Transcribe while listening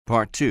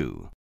Part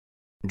 2.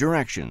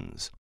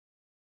 Directions.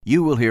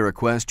 You will hear a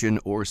question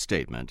or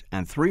statement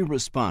and 3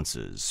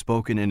 responses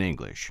spoken in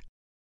English.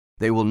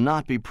 They will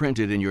not be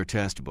printed in your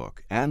test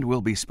book and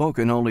will be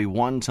spoken only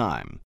one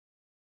time.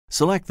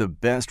 Select the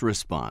best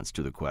response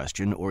to the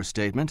question or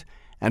statement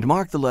and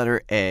mark the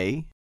letter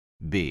A,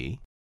 B,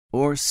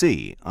 or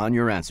C on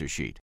your answer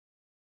sheet.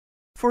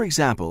 For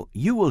example,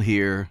 you will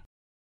hear,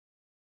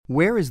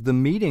 "Where is the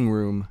meeting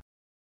room?"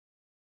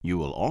 You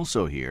will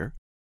also hear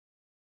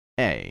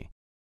A,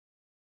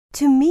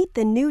 To meet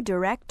the new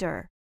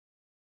director.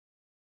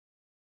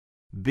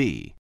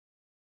 B,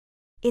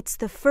 It's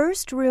the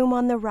first room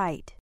on the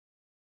right.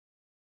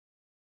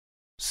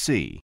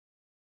 C.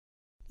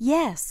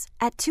 Yes,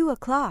 at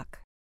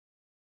 2:00.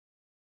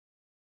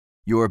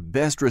 Your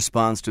best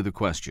response to the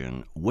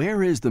question,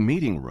 "Where is the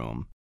meeting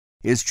room?"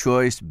 is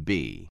choice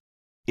B.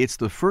 It's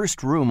the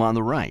first room on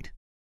the right.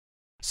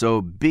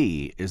 So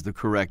B is the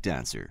correct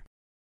answer.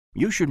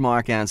 You should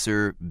mark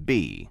answer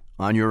B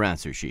on your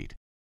answer sheet.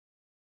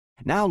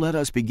 Now let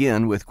us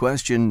begin with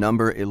question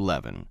number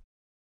 11.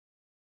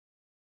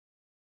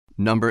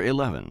 Number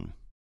 11.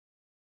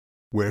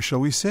 Where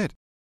shall we sit?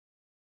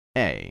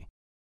 A,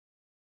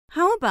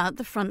 How about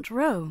the front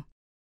row?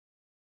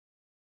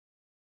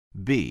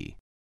 B,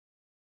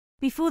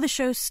 Before the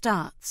show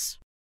starts.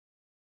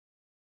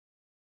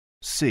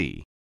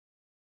 C.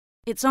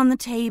 It's on the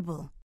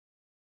table.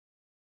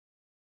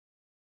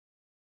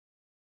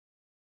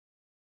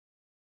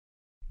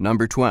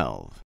 Number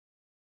 12.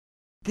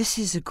 This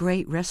is a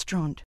great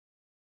restaurant.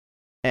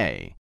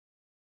 A,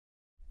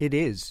 It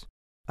is.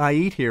 I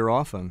eat here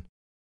often.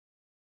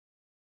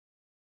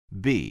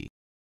 B,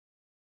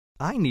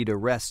 I need a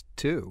rest,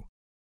 too.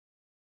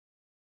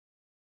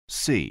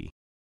 C.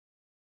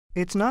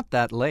 It's not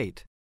that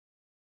late.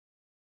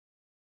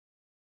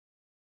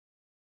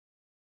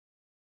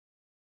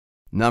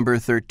 Number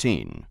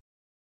 13.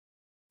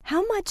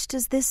 How much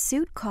does this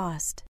suit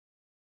cost?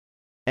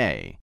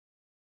 A,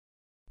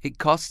 It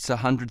costs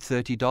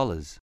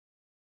 $130.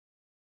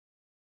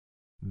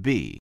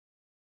 B,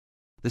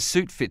 The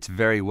suit fits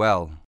very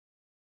well.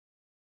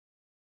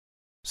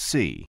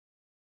 C.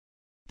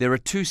 There are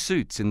 2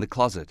 suits in the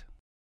closet.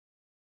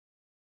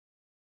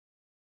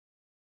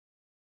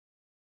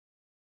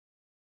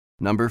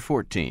 Number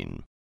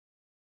 14.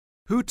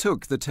 Who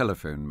took the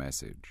telephone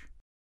message?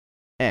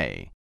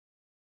 A,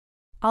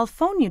 I'll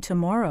phone you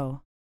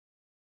tomorrow.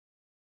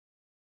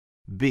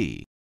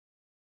 B,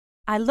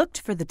 I looked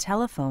for the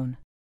telephone.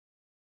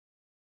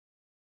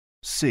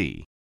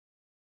 C.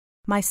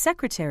 My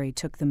secretary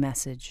took the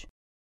message.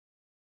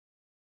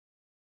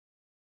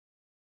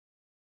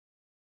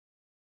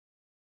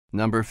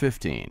 Number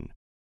 15.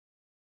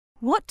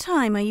 What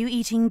time are you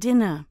eating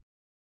dinner?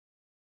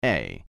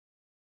 A,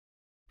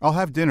 I'll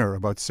have dinner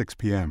about 6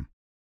 p.m.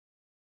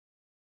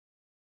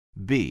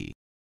 B,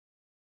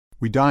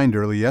 We dined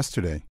early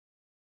yesterday.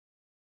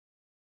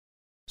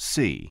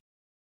 C.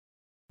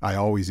 I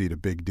always eat a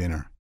big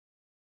dinner.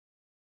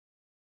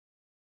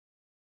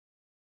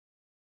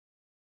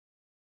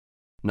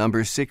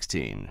 Number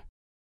 16.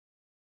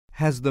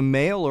 Has the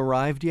mail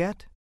arrived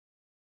yet?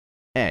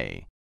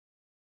 A,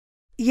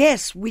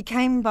 Yes, we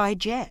came by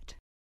jet.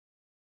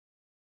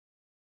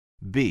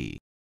 B,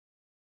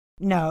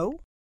 No,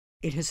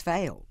 it has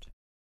failed.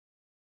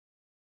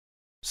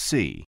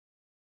 C.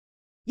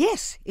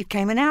 Yes, it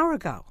came an hour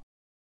ago.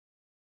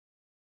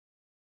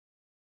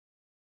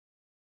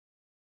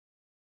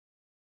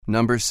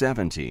 Number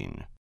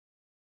 17.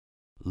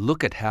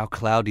 Look at how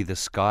cloudy the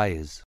sky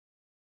is.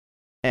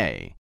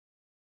 A,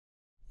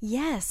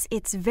 Yes,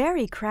 it's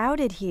very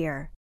crowded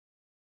here.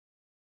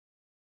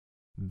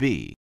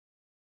 B,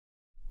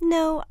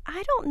 No,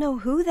 I don't know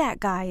who that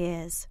guy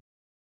is.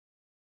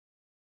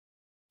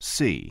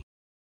 C.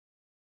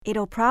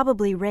 It'll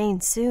probably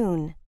rain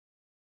soon.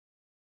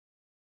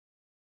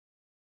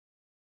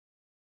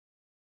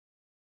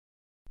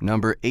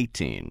 Number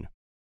 18.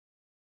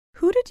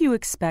 Who did you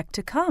expect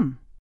to come?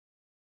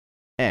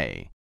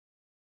 A,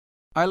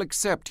 I'll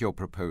accept your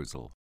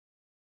proposal.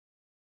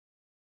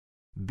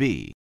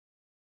 B,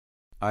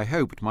 I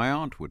hoped my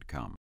aunt would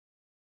come.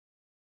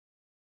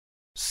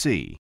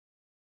 C.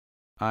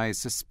 I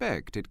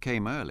suspect it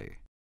came early.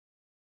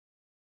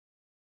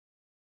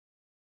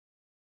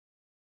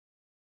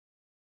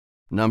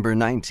 Number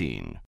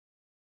 19.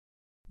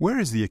 Where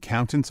is the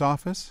accountant's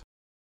office?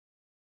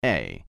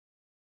 A,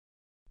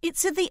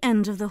 It's at the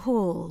end of the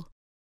hall.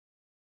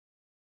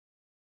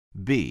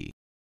 B,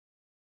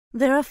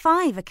 There are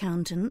 5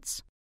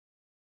 accountants.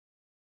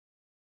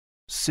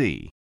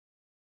 C.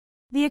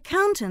 The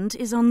accountant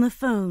is on the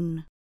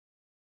phone.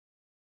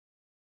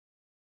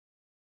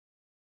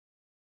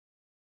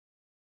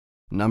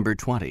 Number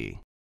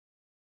 20.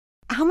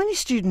 How many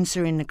students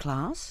are in the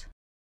class?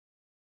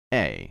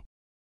 A,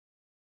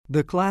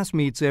 The class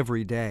meets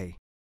every day.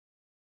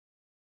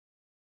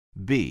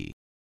 B,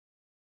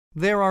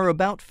 There are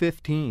about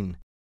 15.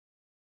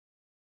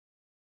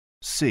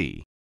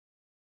 C.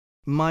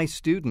 My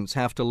students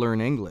have to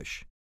learn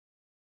English.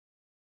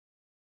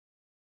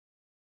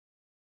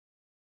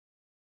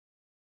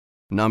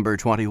 Number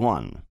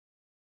 21.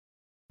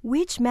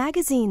 Which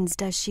magazines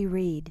does she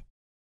read?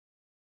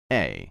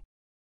 A.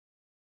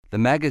 The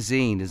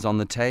magazine is on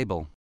the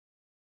table.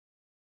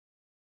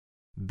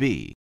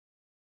 B.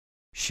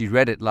 She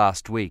read it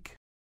last week.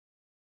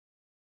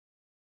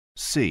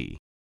 C.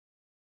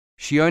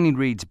 She only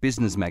reads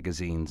business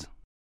magazines.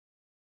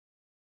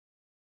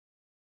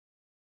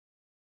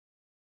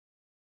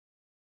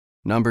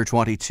 Number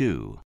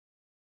 22.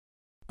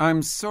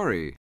 I'm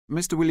sorry,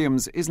 Mr.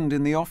 Williams isn't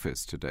in the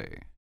office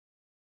today.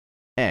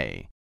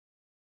 A.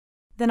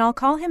 Then I'll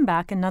call him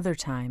back another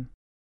time.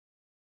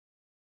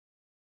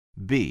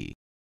 B.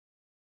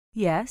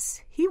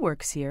 Yes, he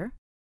works here.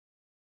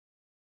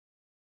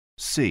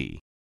 C.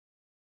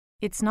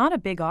 It's not a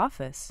big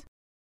office.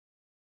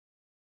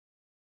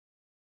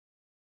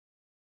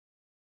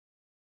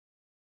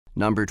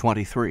 Number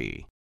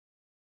 23.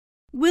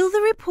 Will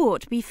the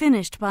report be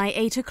finished by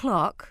 8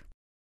 o'clock?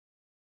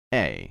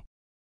 A.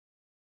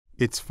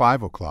 It's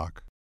 5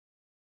 o'clock.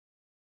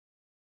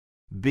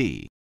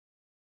 B.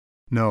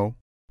 No,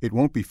 it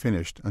won't be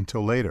finished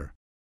until later.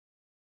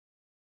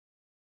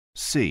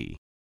 C.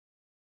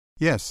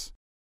 Yes,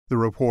 the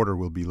reporter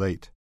will be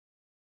late.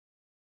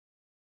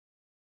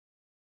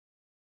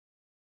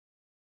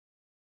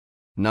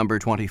 Number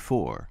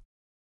 24.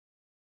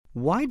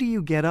 Why do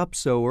you get up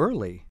so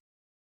early?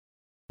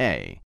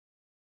 A.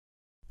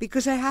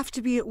 Because I have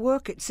to be at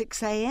work at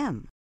 6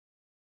 a.m.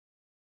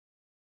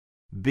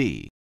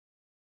 B.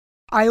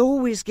 I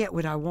always get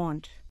what I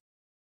want.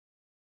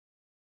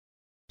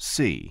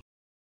 C.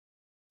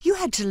 You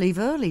had to leave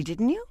early,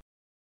 didn't you?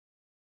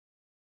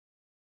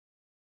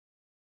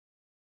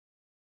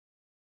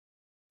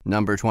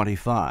 Number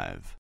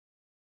 25.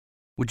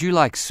 Would you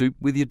like soup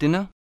with your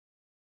dinner?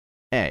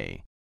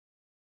 A.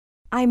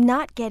 I'm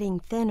not getting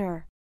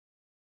thinner.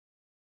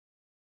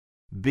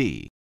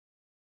 B.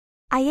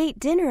 I ate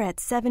dinner at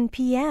 7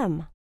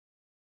 p.m.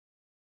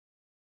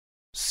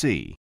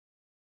 C.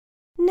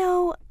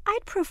 No,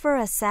 I'd prefer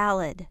a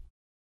salad.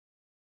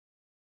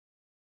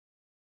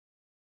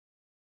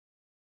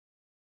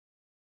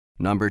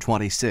 Number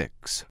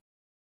 26.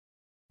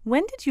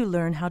 When did you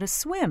learn how to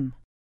swim?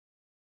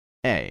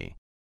 A.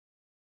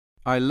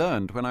 I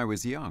learned when I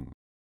was young.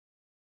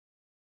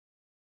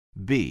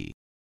 B.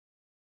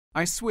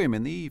 I swim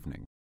in the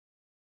evening.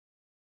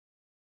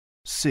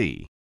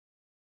 C.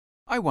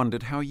 I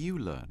wondered how you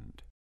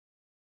learned.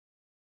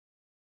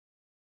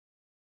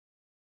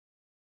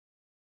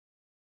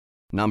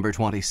 Number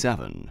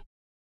 27.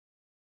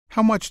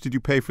 How much did you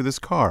pay for this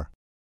car?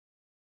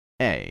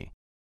 A.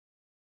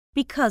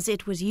 Because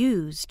it was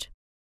used.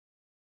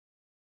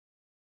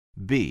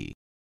 B.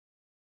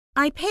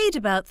 I paid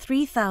about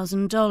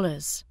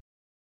 $3,000.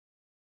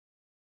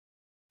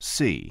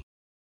 C.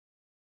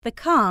 The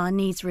car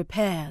needs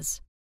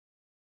repairs.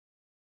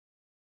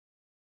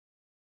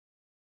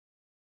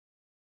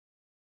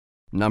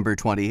 Number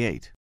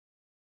 28.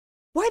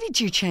 Why did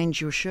you change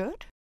your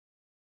shirt?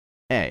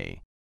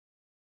 A.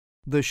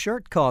 The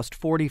shirt cost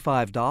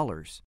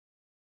 $45.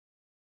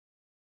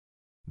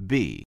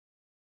 B.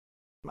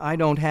 I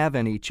don't have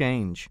any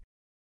change.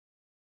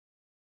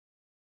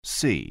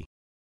 C.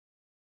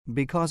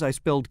 Because I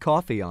spilled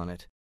coffee on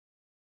it.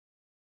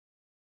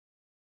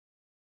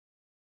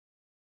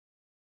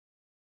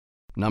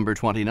 Number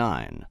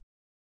 29.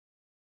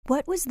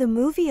 What was the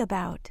movie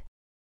about?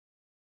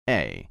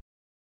 A.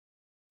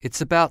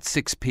 It's about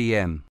 6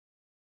 p.m.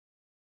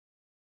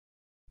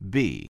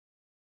 B.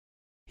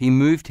 He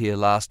moved here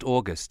last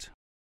August.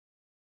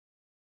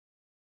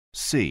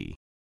 C.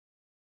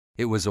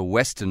 It was a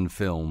Western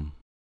film.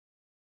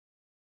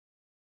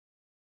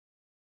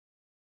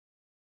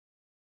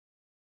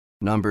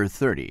 Number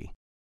 30.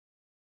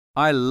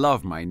 I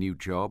love my new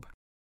job.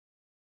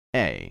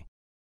 A.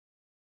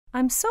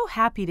 I'm so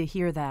happy to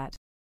hear that.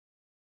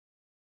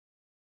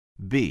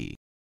 B.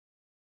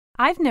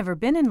 I've never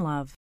been in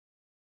love.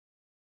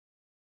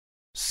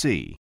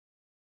 C.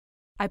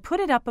 I put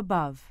it up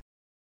above.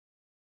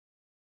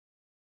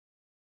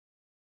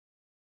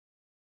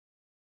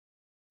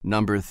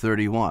 Number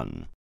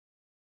 31.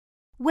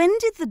 When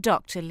did the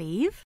doctor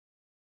leave?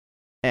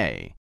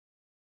 A.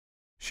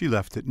 She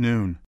left at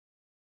noon.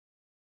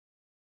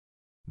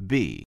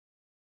 B.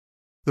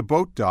 The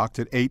boat docked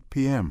at 8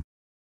 p.m.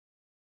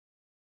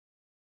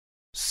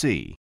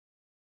 C.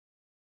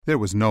 There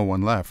was no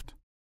one left.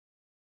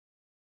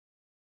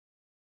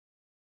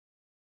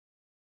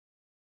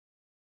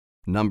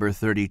 Number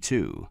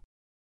 32.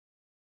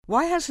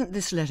 Why hasn't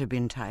this letter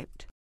been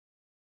typed?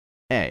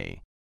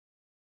 A.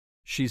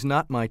 She's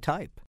not my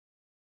type.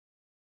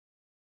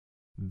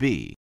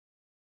 B.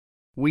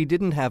 We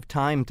didn't have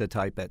time to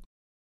type it.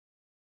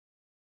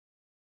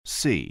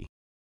 C.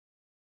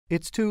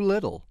 It's too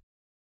little.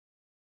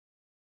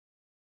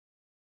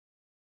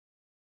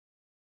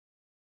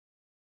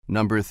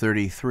 Number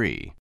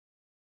 33.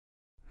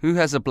 Who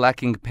has a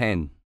black ink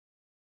pen?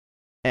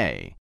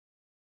 A.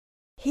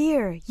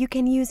 Here, you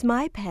can use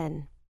my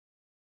pen.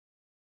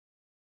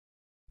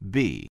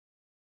 B.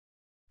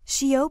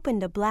 She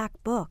opened a black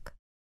book.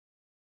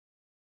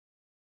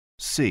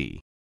 C.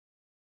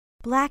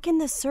 Blacken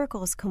the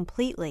circles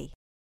completely.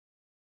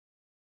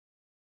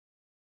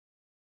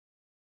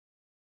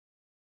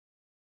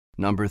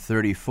 Number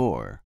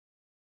 34.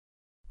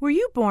 Were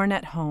you born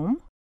at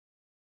home?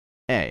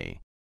 A.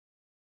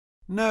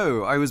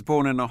 No, I was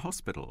born in a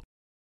hospital.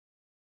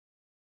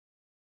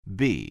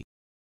 B.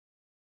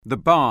 The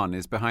barn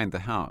is behind the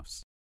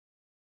house.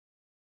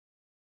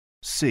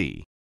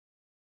 C.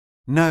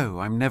 No,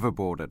 I'm never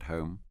bored at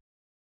home.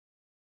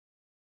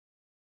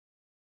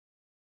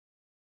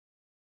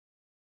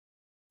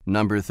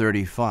 Number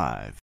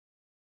 35.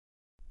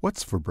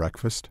 What's for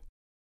breakfast?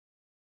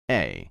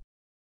 A.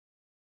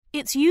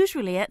 It's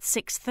usually at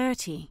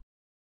 6:30.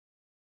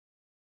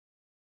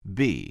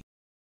 B.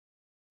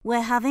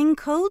 We're having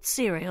cold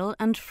cereal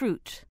and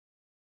fruit.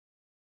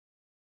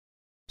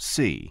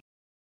 C.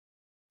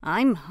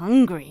 I'm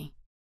hungry.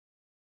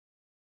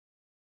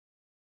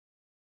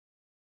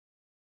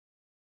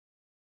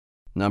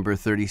 Number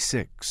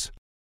 36.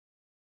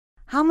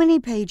 How many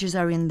pages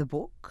are in the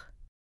book?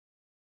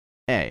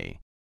 A.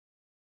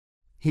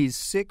 He's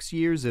 6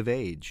 years of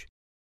age.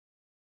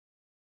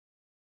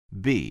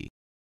 B.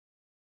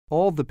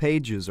 All the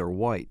pages are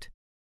white.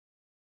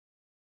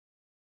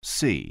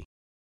 C.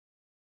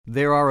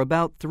 There are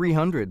about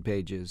 300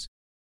 pages.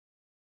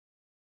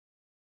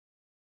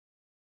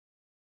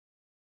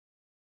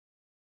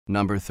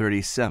 Number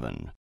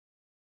 37.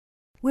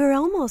 We're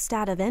almost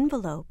out of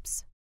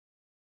envelopes.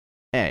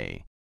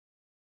 A.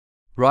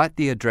 Write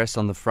the address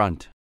on the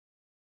front.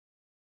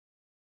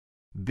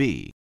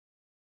 B.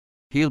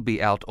 He'll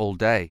be out all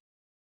day.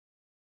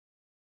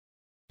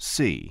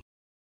 C.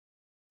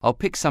 I'll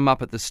pick some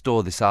up at the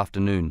store this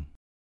afternoon.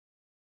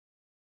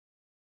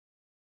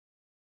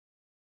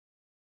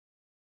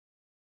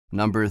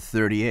 Number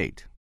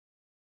 38.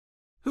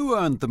 Who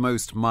earned the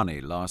most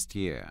money last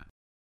year?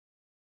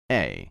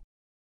 A.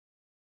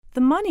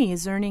 The money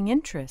is earning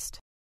interest.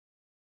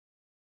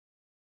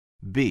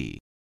 B.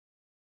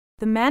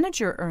 The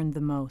manager earned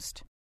the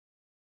most.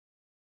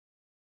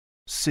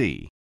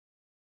 C.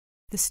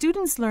 The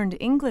students learned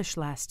English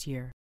last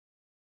year.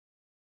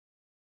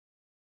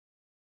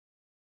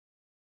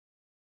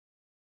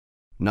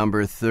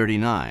 Number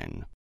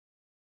 39.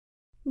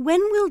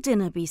 When will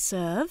dinner be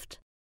served?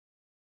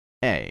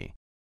 A.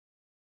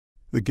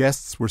 The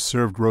guests were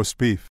served roast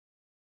beef.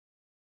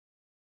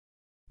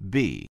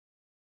 B.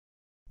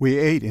 We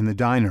ate in the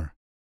diner.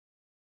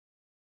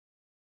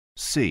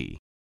 C.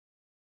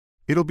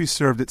 It'll be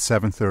served at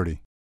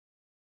 7:30.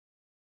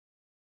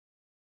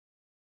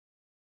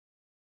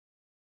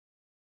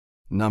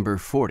 Number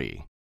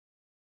 40.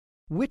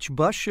 Which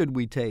bus should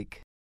we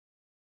take?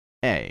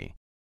 A.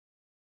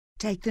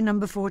 Take the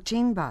number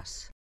 14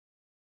 bus.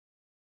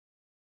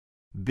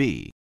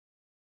 B.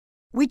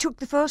 We took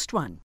the first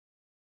one.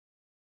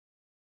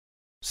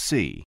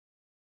 C.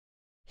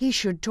 He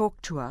should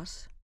talk to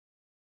us.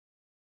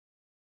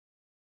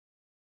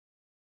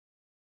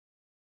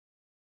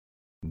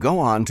 Go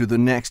on to the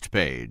next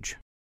page.